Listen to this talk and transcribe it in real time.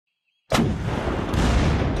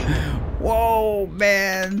Whoa,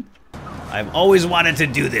 man. I've always wanted to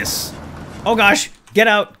do this. Oh, gosh. Get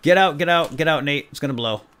out. Get out. Get out. Get out, Nate. It's going to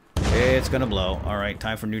blow. It's going to blow. All right.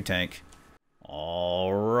 Time for new tank.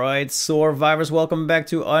 All right, survivors. Welcome back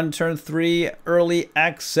to Unturned 3 Early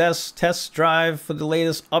Access Test Drive for the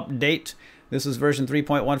latest update. This is version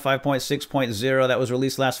 3.15.6.0 that was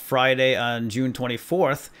released last Friday on June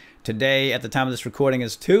 24th. Today, at the time of this recording,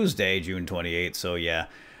 is Tuesday, June 28th. So, yeah.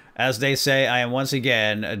 As they say, I am once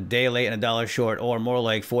again a day late and $1 short, or more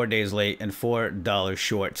like 4 days late and $4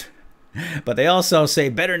 short. But they also say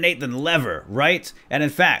better Nate than Lever, right? And in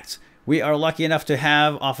fact, we are lucky enough to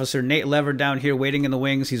have Officer Nate Lever down here waiting in the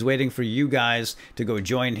wings. He's waiting for you guys to go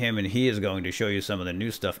join him, and he is going to show you some of the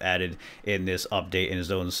new stuff added in this update in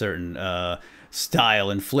his own certain style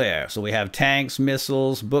and flair. So we have tanks,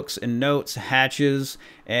 missiles, books and notes, hatches,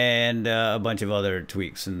 and a bunch of other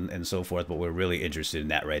tweaks and so forth. But we're really interested in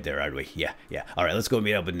that right there, aren't we? Yeah, yeah. All right, let's go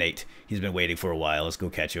meet up with Nate. He's been waiting for a while. Let's go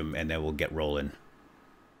catch him, and then we'll get rolling.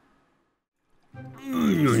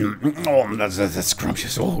 Oh, that's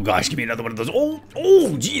scrumptious. Oh gosh, give me another one of those.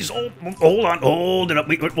 Oh, geez. Oh, hold on, hold it up.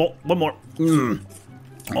 Wait, oh, one more.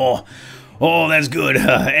 Oh, that's good.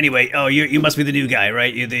 Anyway, oh, you must be the new guy,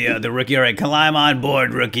 right? You're the rookie. All right, climb on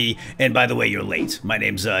board, rookie. And by the way, you're late. My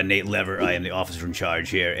name's Nate Lever. I am the officer in charge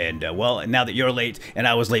here. And well, now that you're late and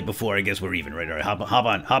I was late before, I guess we're even, right? All right,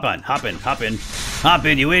 hop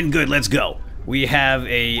in. You in? Good. Let's go. We have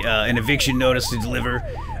an eviction notice to deliver.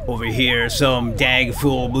 Over here, some dang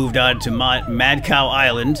fool moved on to Mad Cow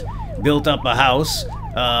Island, built up a house,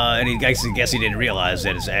 and I guess he didn't realize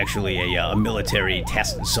that it's actually a military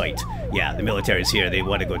test site. Yeah, the military's here. They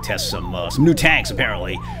want to go test some new tanks,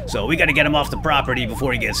 apparently. So we got to get him off the property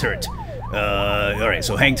before he gets hurt. All right,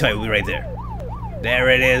 so hang tight. We'll be right there. There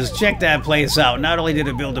it is. Check that place out. Not only did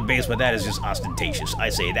it build a base, but that is just ostentatious. I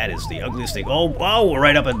say that is the ugliest thing. Oh, we're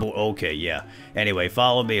right up at board. Okay, yeah. Anyway,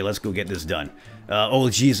 follow me. Let's go get this done. Oh,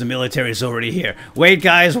 geez, the military's already here. Wait,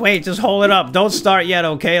 guys, wait. Just hold it up. Don't start yet,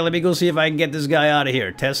 okay? Let me go see if I can get this guy out of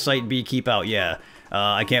here. Test site B, keep out. Yeah.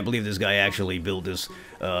 I can't believe this guy actually built this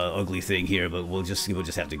ugly thing here, but we'll just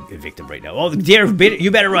have to evict him right now. Oh, dear,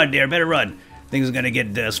 you better run, dear. Better run. Things are going to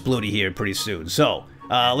get splody here pretty soon. So,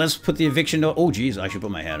 let's put the eviction note. Oh, geez, I should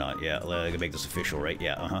put my hat on. Yeah, I can make this official, right?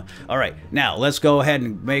 Yeah, All right, now let's go ahead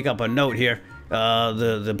and make up a note here.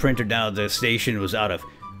 The printer down at the station was out of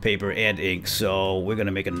paper and ink, so we're gonna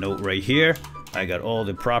make a note right here. I got all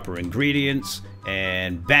the proper ingredients,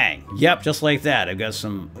 and bang! Yep, just like that. I've got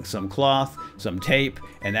some cloth, some tape,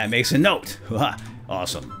 and that makes a note.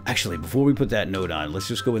 Awesome. Actually, before we put that note on, let's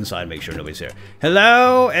just go inside and make sure nobody's here.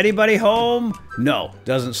 Hello? Anybody home? No.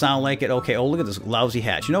 Doesn't sound like it. Okay, oh, look at this lousy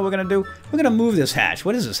hatch. You know what we're gonna do? We're gonna move this hatch.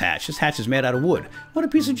 What is this hatch? This hatch is made out of wood. What a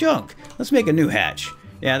piece of junk. Let's make a new hatch.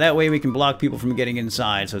 Yeah, that way we can block people from getting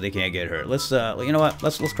inside so they can't get hurt. Let's, you know what?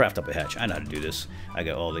 Let's craft up a hatch. I know how to do this. I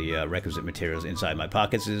got all the requisite materials inside my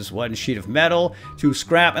pockets. Is one sheet of metal, 2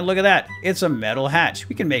 scrap, and look at that. It's a metal hatch.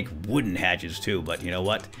 We can make wooden hatches too, but you know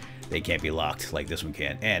what? They can't be locked like this one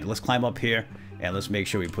can. And let's climb up here, and let's make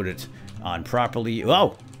sure we put it on properly.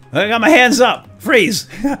 Oh, I got my hands up. Freeze.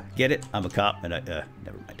 Get it? I'm a cop, and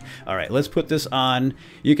never mind. All right, let's put this on.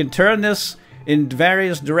 You can turn this in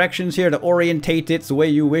various directions here to orientate it the way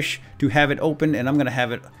you wish to have it open, and I'm gonna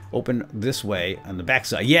have it open this way on the back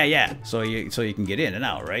side. Yeah. So you can get in and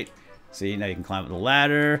out, right? See, now you can climb up the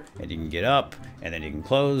ladder, and you can get up, and then you can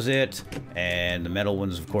close it, and the metal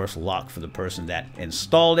one's, of course, locked for the person that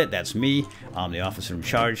installed it. That's me. I'm the officer in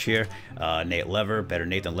charge here. Nate Lever, better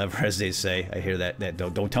Nate than Lever, as they say. I hear that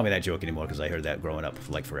don't tell me that joke anymore, because I heard that growing up,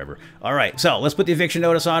 like, forever. All right, so let's put the eviction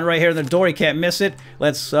notice on right here in the door. You can't miss it.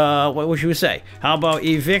 Let's, what should we say? How about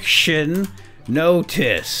eviction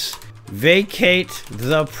notice? Vacate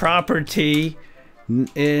the property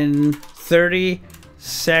in 30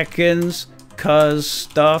 seconds, cause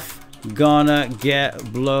stuff gonna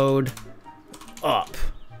get blowed up.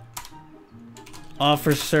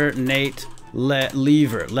 Officer Nate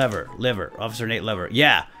Lever. Officer Nate Lever.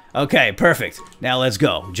 Yeah. Okay, perfect. Now let's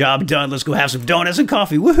go. Job done. Let's go have some donuts and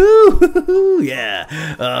coffee. Woohoo!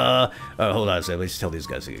 Yeah. Hold on a second. Let's tell these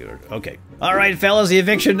guys. Okay. All right, fellas. The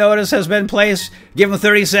eviction notice has been placed. Give them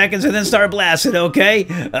 30 seconds and then start blasting. Okay.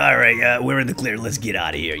 All right. We're in the clear. Let's get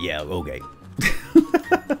out of here. Yeah. Okay.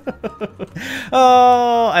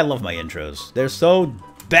 Oh, I love my intros. They're so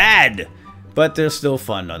bad, but they're still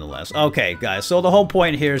fun nonetheless. Okay, guys, so the whole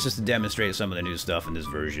point here is just to demonstrate some of the new stuff in this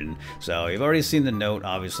version. So you've already seen the note.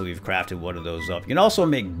 Obviously, we've crafted one of those up. You can also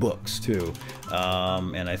make books, too.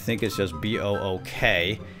 And I think it's just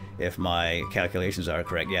B-O-O-K. if my calculations are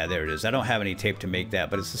correct. Yeah, there it is. I don't have any tape to make that,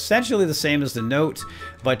 but it's essentially the same as the note,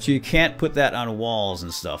 but you can't put that on walls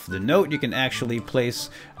and stuff. The note you can actually place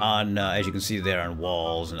on, as you can see there, on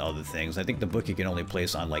walls and other things. I think the book you can only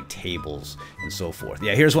place on like tables and so forth.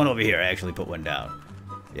 Yeah, here's one over here. I actually put one down.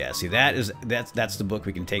 Yeah, see, that's the book.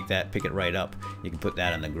 We can take that, pick it right up. You can put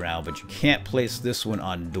that on the ground, but you can't place this one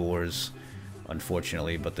on doors,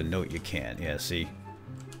 unfortunately, but the note you can. Yeah, see?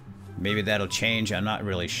 Maybe that'll change. I'm not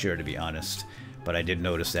really sure, to be honest. But I did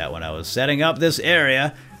notice that when I was setting up this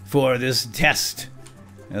area for this test.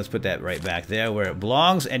 Let's put that right back there where it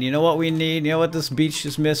belongs. And you know what we need? You know what this beach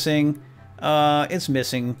is missing? It's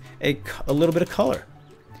missing a little bit of color.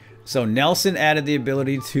 So Nelson added the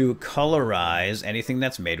ability to colorize anything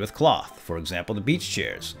that's made with cloth. For example, the beach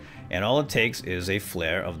chairs. And all it takes is a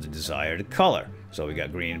flare of the desired color. So we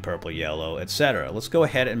got green, purple, yellow, etc. Let's go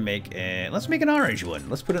ahead and make an orange one.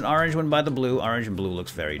 Let's put an orange one by the blue. Orange and blue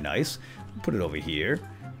looks very nice. Put it over here.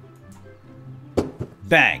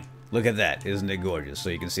 Bang! Look at that. Isn't it gorgeous? So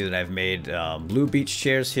you can see that I've made blue beach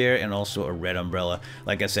chairs here and also a red umbrella.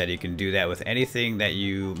 Like I said, you can do that with anything that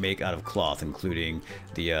you make out of cloth, including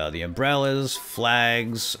the umbrellas,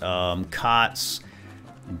 flags, cots,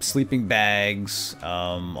 sleeping bags,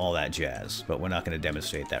 all that jazz. But we're not going to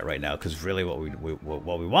demonstrate that right now because really what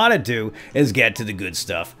we want to do is get to the good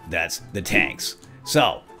stuff. That's the tanks.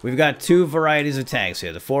 So we've got two varieties of tanks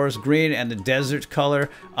here, the forest green and the desert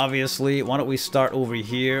color. Obviously, why don't we start over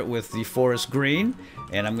here with the forest green,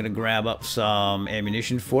 and I'm going to grab up some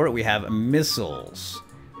ammunition for it. We have missiles.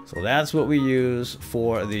 So that's what we use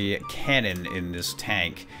for the cannon in this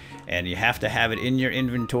tank. And you have to have it in your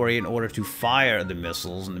inventory in order to fire the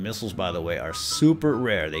missiles. And the missiles, by the way, are super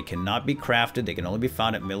rare. They cannot be crafted. They can only be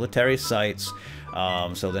found at military sites.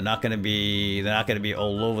 So they're not going to be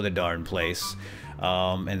all over the darn place.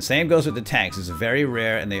 And same goes with the tanks. It's very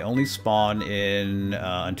rare, and they only spawn in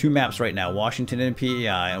on two maps right now, Washington and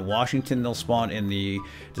PEI. In Washington, they'll spawn in the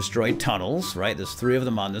destroyed tunnels, right? There's 3 of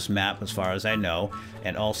them on this map, as far as I know,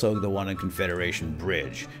 and also the one in Confederation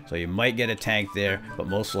Bridge. So you might get a tank there, but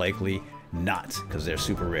most likely not, because they're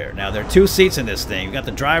super rare. Now, there are 2 seats in this thing. You've got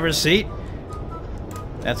the driver's seat.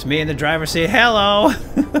 That's me in the driver's seat. Hello!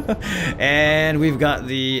 And we've got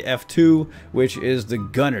the F2, which is the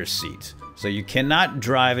gunner's seat. So you cannot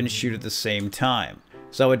drive and shoot at the same time.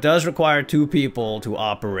 So it does require 2 people to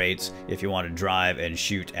operate if you want to drive and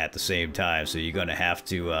shoot at the same time. So you're going to have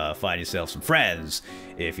to find yourself some friends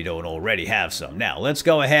if you don't already have some. Now, let's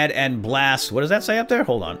go ahead and blast. What does that say up there?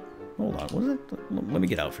 Hold on. Hold on. What is it? Let me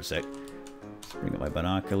get out for a sec. Let's bring up my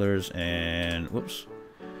binoculars and... Whoops.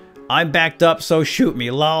 I'm backed up, so shoot me,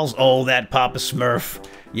 lols. Oh, that Papa Smurf.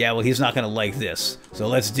 Yeah, well, he's not going to like this. So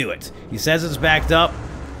let's do it. He says it's backed up.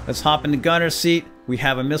 Let's hop in the gunner's seat. We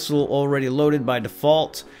have a missile already loaded by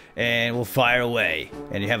default, and we'll fire away.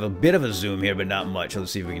 And you have a bit of a zoom here, but not much.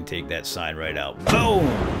 Let's see if we can take that sign right out. Boom!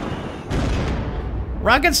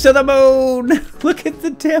 Rockets to the moon! Look at the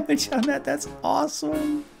damage on that. That's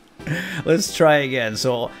awesome. Let's try again.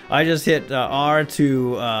 So I just hit R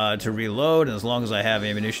to reload, and as long as I have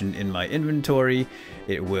ammunition in my inventory,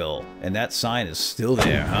 it will. And that sign is still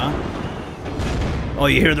there, huh? Oh,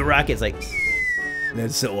 you hear the rockets like...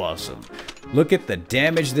 That's so awesome. Look at the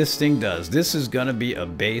damage this thing does. This is gonna be a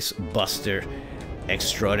base buster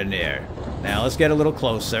extraordinaire. Now let's get a little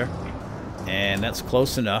closer. And that's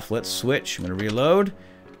close enough. Let's switch. I'm gonna reload.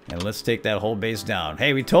 And let's take that whole base down.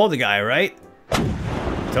 Hey, we told the guy, right?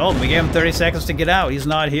 Told him. We gave him 30 seconds to get out. He's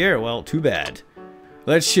not here. Well, too bad.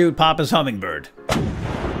 Let's shoot Papa's hummingbird.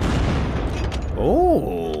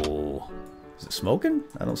 Oh. Is it smoking?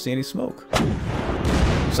 I don't see any smoke.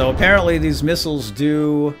 So apparently these missiles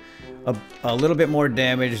do a little bit more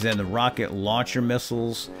damage than the rocket launcher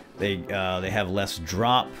missiles. They have less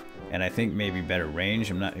drop, and I think maybe better range.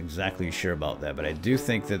 I'm not exactly sure about that, but I do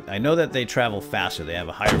think that... I know that they travel faster. They have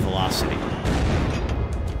a higher velocity.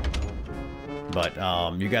 But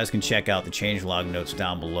you guys can check out the changelog notes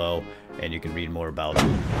down below, and you can read more about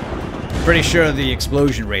them. Pretty sure the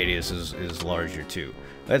explosion radius is larger too.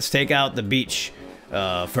 Let's take out the beach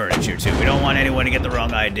furniture too. We don't want anyone to get the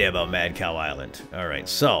wrong idea about Mad Cow Island. Alright,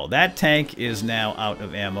 so that tank is now out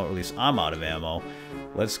of ammo, or at least I'm out of ammo.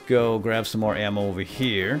 Let's go grab some more ammo over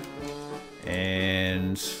here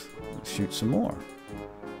and shoot some more.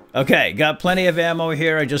 Okay, got plenty of ammo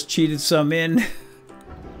here. I just cheated some in.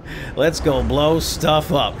 Let's go blow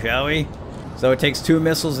stuff up, shall we? So it takes 2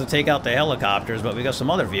 missiles to take out the helicopters, but we got some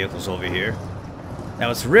other vehicles over here.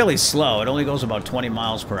 Now it's really slow. It only goes about 20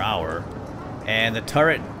 miles per hour. And the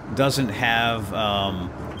turret doesn't have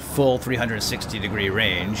full 360-degree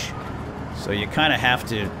range. So you kind of have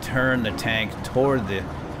to turn the tank toward the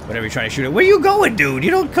Whatever you're trying to shoot at. Where you going, dude?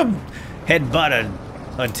 You don't come headbutt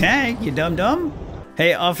a tank, you dum-dum.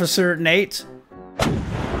 Hey, Officer Nate.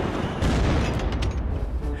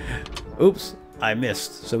 Oops, I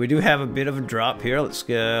missed. So we do have a bit of a drop here. Let's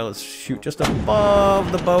go. Let's shoot just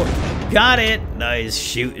above the boat. Got it. Nice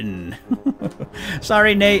shooting.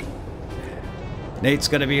 Sorry, Nate. Nate's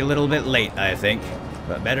gonna be a little bit late, I think.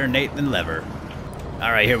 But better Nate than Lever.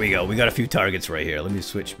 Alright, here we go. We got a few targets right here. Let me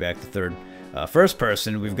switch back to third. First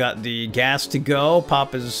person, we've got the gas to go.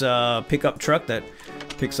 Papa's pickup truck that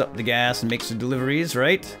picks up the gas and makes the deliveries,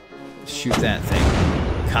 right? Shoot that thing.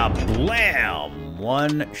 Kablam!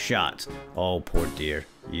 One shot. Oh, poor dear.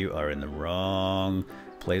 You are in the wrong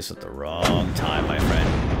place at the wrong time, my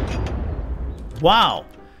friend. Wow!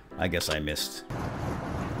 I guess I missed.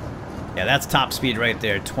 Yeah, that's top speed right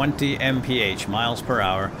there. 20 mph, miles per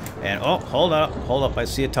hour. And, oh, hold up. I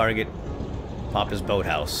see a target. Papa's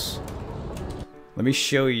boathouse. Let me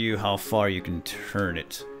show you how far you can turn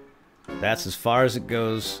it. That's as far as it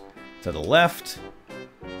goes to the left,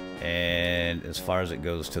 and as far as it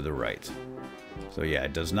goes to the right. So yeah,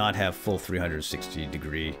 it does not have full 360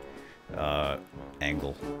 degree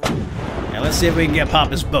angle. Now let's see if we can get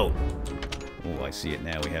Papa's boat. Oh, I see it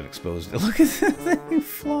now. We have exposed it. Look at that thing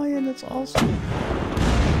flying. That's awesome.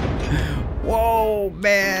 Whoa,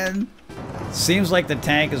 man. Seems like the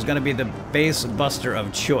tank is going to be the base buster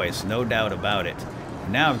of choice. No doubt about it.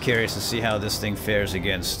 Now I'm curious to see how this thing fares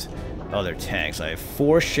against other tanks. I have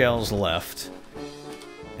 4 shells left.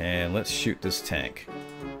 And let's shoot this tank.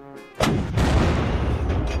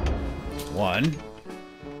 1.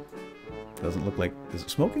 Doesn't look like... Is it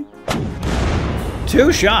smoking?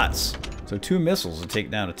 2 shots! So 2 missiles to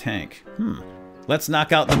take down a tank. Let's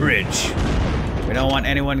knock out the bridge. We don't want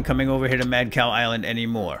anyone coming over here to Mad Cow Island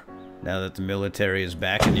anymore. Now that the military is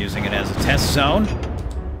back and using it as a test zone.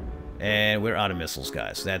 And we're out of missiles,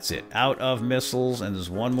 guys. That's it. Out of missiles. And there's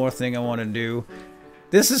one more thing I want to do.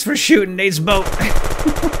 This is for shooting Nate's boat.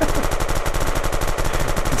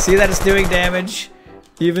 See that it's doing damage?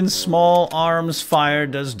 Even small arms fire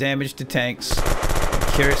does damage to tanks.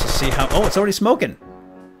 I'm curious to see how... Oh, it's already smoking.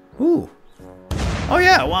 Ooh. Oh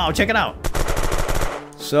yeah, wow, check it out.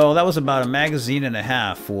 So that was about a magazine and a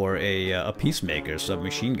half for a Peacemaker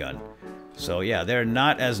submachine gun. So yeah, they're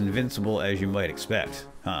not as invincible as you might expect.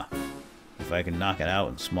 Huh. If I can knock it out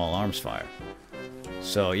in small arms fire.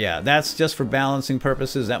 So yeah, that's just for balancing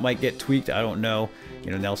purposes. That might get tweaked, I don't know.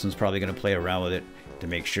 You know, Nelson's probably going to play around with it to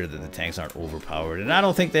make sure that the tanks aren't overpowered. And I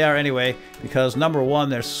don't think they are anyway, because number one,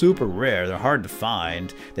 they're super rare. They're hard to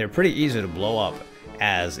find. They're pretty easy to blow up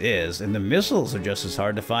as is. And the missiles are just as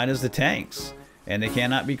hard to find as the tanks. And they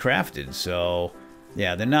cannot be crafted. So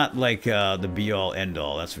yeah, they're not like the be-all,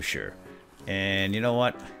 end-all, that's for sure. And you know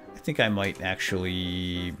what? I think I might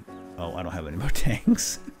actually... Oh, I don't have any more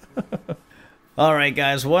tanks. Alright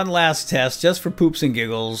guys, one last test just for poops and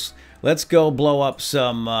giggles. Let's go blow up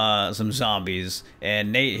some zombies.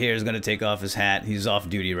 And Nate here is going to take off his hat. He's off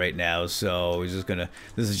duty right now, so he's just going to...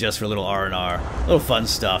 This is just for a little R&R. Little fun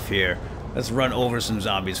stuff here. Let's run over some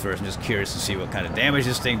zombies first. I'm just curious to see what kind of damage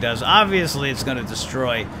this thing does. Obviously, it's going to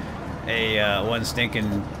destroy a one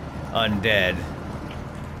stinking undead.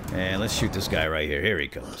 And let's shoot this guy right here. Here he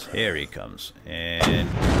comes. Here he comes. And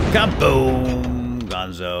kaboom!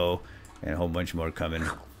 Gonzo. And a whole bunch more coming.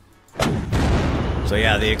 So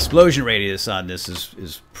yeah, the explosion radius on this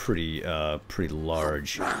is pretty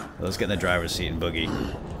large. Let's get in the driver's seat and boogie.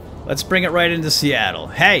 Let's bring it right into Seattle.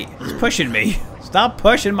 Hey, it's pushing me. Stop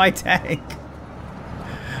pushing my tank.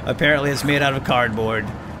 Apparently it's made out of cardboard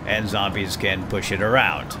and zombies can push it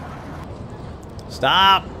around.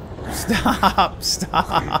 Stop. Stop.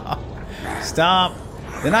 Stop. Stop.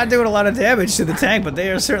 They're not doing a lot of damage to the tank, but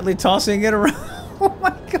they are certainly tossing it around. Oh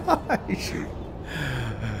my gosh.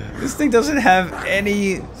 This thing doesn't have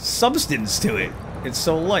any substance to it. It's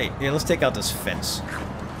so light. Here, let's take out this fence.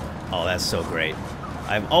 Oh, that's so great.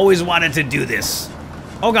 I've always wanted to do this.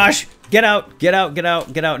 Oh gosh. Get out. Get out. Get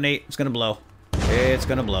out. Get out, Nate. It's gonna blow. It's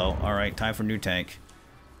gonna blow. Alright, time for new tank.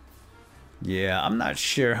 Yeah, I'm not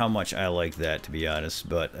sure how much I like that, to be honest.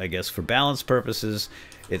 But I guess for balance purposes,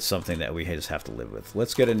 it's something that we just have to live with.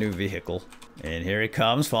 Let's get a new vehicle. And here it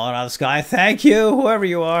comes, falling out of the sky. Thank you, whoever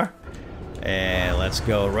you are. And let's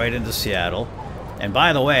go right into Seattle. And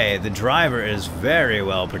by the way, the driver is very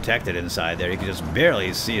well protected inside there. You can just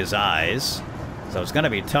barely see his eyes. So it's going to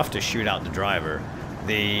be tough to shoot out the driver.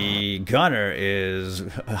 The gunner is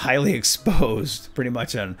highly exposed, pretty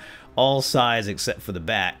much on all sides except for the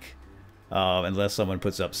back. Unless someone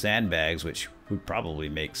puts up sandbags, which would probably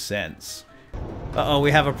make sense. Uh-oh,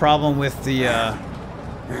 we have a problem with the...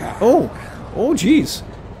 Oh, geez.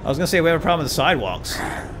 I was gonna say we have a problem with the sidewalks.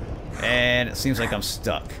 And it seems like I'm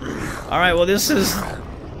stuck. Alright, well this is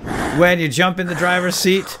when you jump in the driver's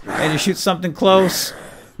seat and you shoot something close.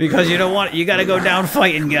 Because you don't want, you gotta go down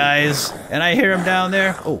fighting, guys. And I hear him down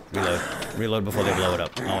there. Oh, reload. Reload before they blow it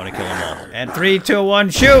up. I want to kill them all. And 3, 2, 1,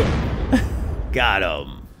 shoot! Got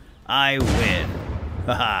him. I win.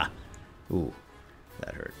 Haha. Ooh,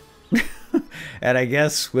 that hurt. And I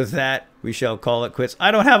guess with that, we shall call it quits. I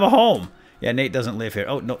don't have a home. Yeah, Nate doesn't live here.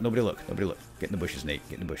 Oh, no, nobody look. Nobody look. Get in the bushes, Nate.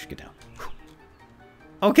 Get in the bush. Get down.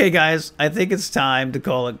 Okay, guys. I think it's time to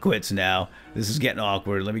call it quits now. This is getting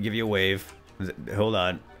awkward. Let me give you a wave. Hold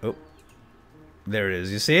on. Oh. There it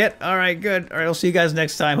is. You see it? All right, good. All right, I'll see you guys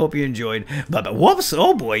next time. Hope you enjoyed. Bye-bye. Whoops.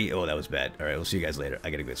 Oh, boy. Oh, that was bad. All right, we'll see you guys later. I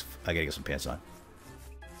gotta get some pants on.